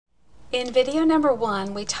In video number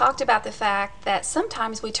 1, we talked about the fact that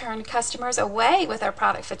sometimes we turn customers away with our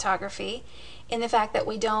product photography in the fact that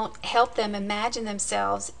we don't help them imagine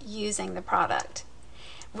themselves using the product.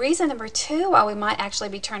 Reason number 2 why we might actually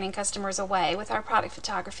be turning customers away with our product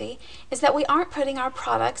photography is that we aren't putting our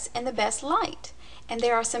products in the best light. And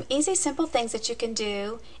there are some easy, simple things that you can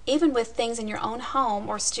do, even with things in your own home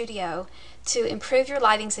or studio, to improve your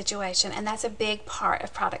lighting situation, and that's a big part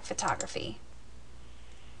of product photography.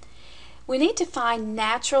 We need to find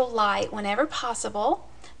natural light whenever possible.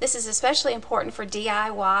 This is especially important for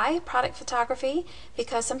DIY product photography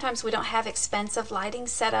because sometimes we don't have expensive lighting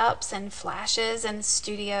setups and flashes and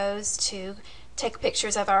studios to take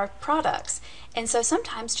pictures of our products. And so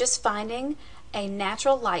sometimes just finding a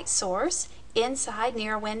natural light source inside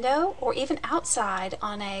near a window or even outside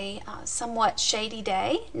on a somewhat shady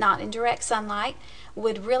day, not in direct sunlight,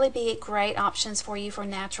 would really be great options for you for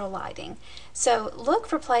natural lighting. So look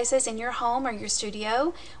for places in your home or your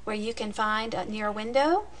studio where you can find near a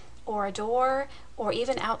window or a door or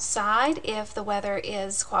even outside if the weather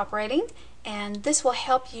is cooperating, and this will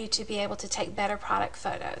help you to be able to take better product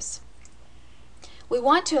photos. We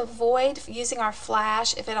want to avoid using our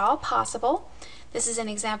flash if at all possible. This is an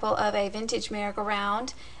example of a vintage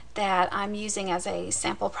merry-go-round that I'm using as a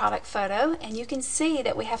sample product photo, and you can see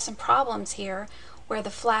that we have some problems here where the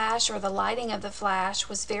flash or the lighting of the flash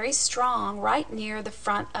was very strong right near the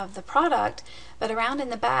front of the product, but around in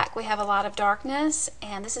the back we have a lot of darkness,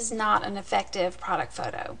 and this is not an effective product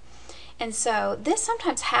photo. And so this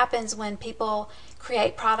sometimes happens when people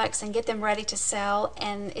create products and get them ready to sell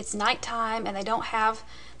and it's nighttime and they don't have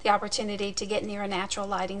the opportunity to get near a natural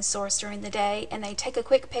lighting source during the day, and they take a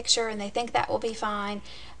quick picture and they think that will be fine,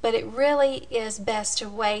 but it really is best to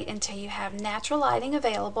wait until you have natural lighting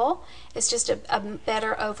available. It's just a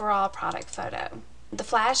better overall product photo. The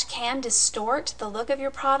flash can distort the look of your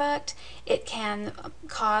product. It can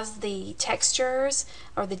cause the textures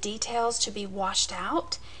or the details to be washed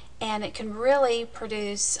out, and it can really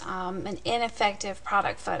produce an ineffective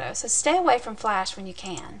product photo. So stay away from flash when you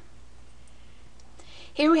can.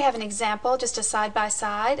 Here we have an example, just a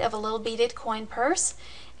side-by-side of a little beaded coin purse.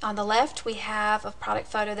 On the left we have a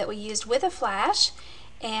product photo that we used with a flash,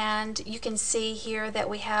 and you can see here that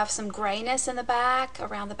we have some grayness in the back,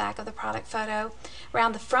 around the back of the product photo.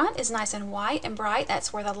 Around the front is nice and white and bright.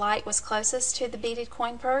 That's where the light was closest to the beaded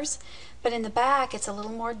coin purse, but in the back it's a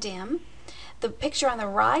little more dim. The picture on the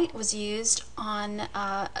right was used on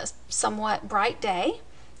a somewhat bright day,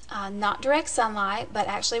 not direct sunlight, but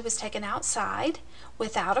actually was taken outside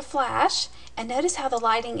without a flash. And notice how the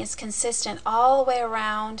lighting is consistent all the way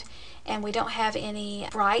around, and we don't have any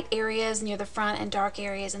bright areas near the front and dark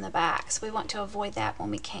areas in the back. So we want to avoid that when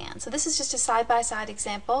we can. So this is just a side-by-side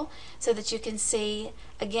example so that you can see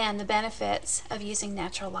again the benefits of using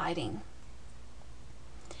natural lighting.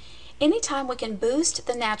 Anytime we can boost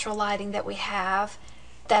the natural lighting that we have,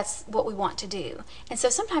 that's what we want to do. And so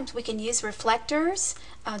sometimes we can use reflectors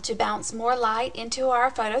to bounce more light into our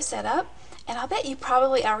photo setup, and I'll bet you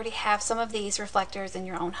probably already have some of these reflectors in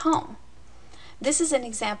your own home. This is an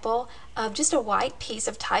example of just a white piece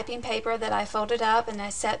of typing paper that I folded up and I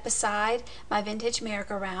set beside my vintage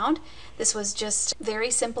merry-go-round. This was just very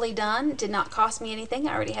simply done, did not cost me anything.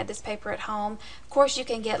 I already had this paper at home. Of course, you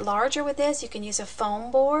can get larger with this. You can use a foam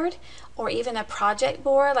board or even a project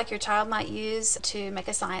board like your child might use to make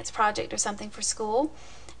a science project or something for school.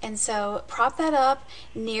 And so prop that up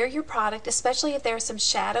near your product, especially if there's some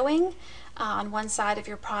shadowing on one side of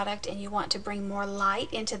your product and you want to bring more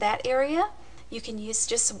light into that area. You can use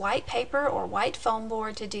just white paper or white foam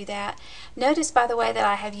board to do that. Notice, by the way, that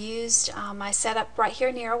I have used my setup right here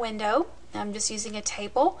near a window. I'm just using a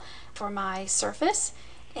table for my surface.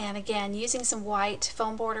 And again, using some white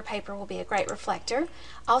foam board or paper will be a great reflector.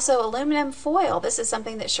 Also, aluminum foil. This is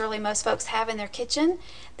something that surely most folks have in their kitchen.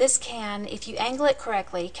 This can, if you angle it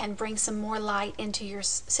correctly, can bring some more light into your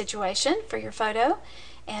situation for your photo.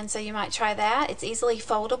 And so you might try that. It's easily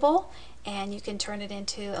foldable, and you can turn it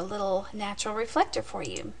into a little natural reflector for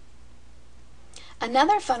you.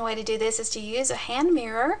 Another fun way to do this is to use a hand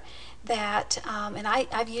mirror that, and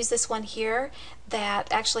I've used this one here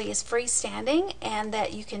that actually is freestanding and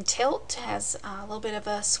that you can tilt. It has a little bit of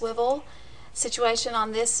a swivel situation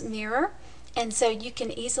on this mirror, and so you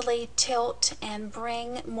can easily tilt and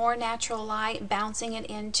bring more natural light, bouncing it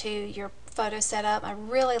into your photo setup. I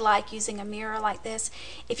really like using a mirror like this.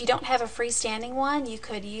 If you don't have a freestanding one, you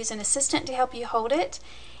could use an assistant to help you hold it.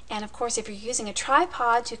 And of course, if you're using a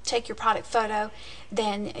tripod to take your product photo,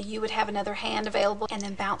 then you would have another hand available and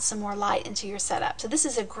then bounce some more light into your setup. So this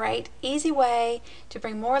is a great, easy way to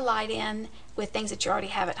bring more light in with things that you already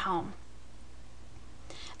have at home.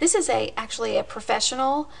 This is actually a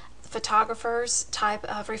professional photographer's type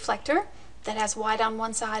of reflector that has white on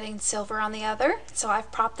one side and silver on the other. So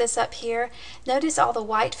I've propped this up here. Notice all the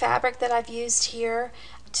white fabric that I've used here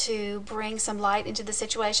to bring some light into the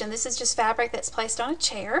situation. This is just fabric that's placed on a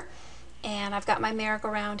chair, and I've got my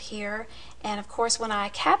merry-go-round here. And of course, when I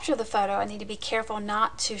capture the photo, I need to be careful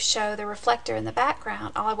not to show the reflector in the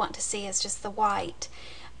background. All I want to see is just the white.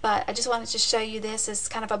 But I just wanted to show you this as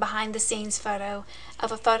kind of a behind-the-scenes photo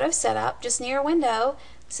of a photo setup just near a window.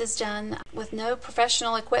 This is done with no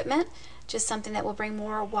professional equipment, just something that will bring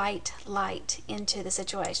more white light into the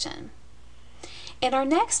situation. In our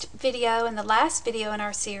next video, and the last video in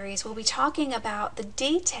our series, we'll be talking about the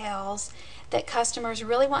details that customers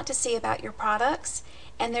really want to see about your products.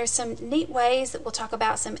 And there's some neat ways that we'll talk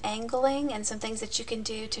about, some angling and some things that you can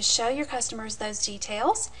do to show your customers those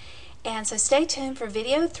details. And so stay tuned for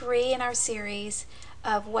video 3 in our series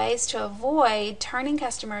of ways to avoid turning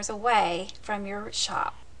customers away from your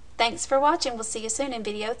shop. Thanks for watching. We'll see you soon in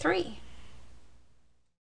video 3.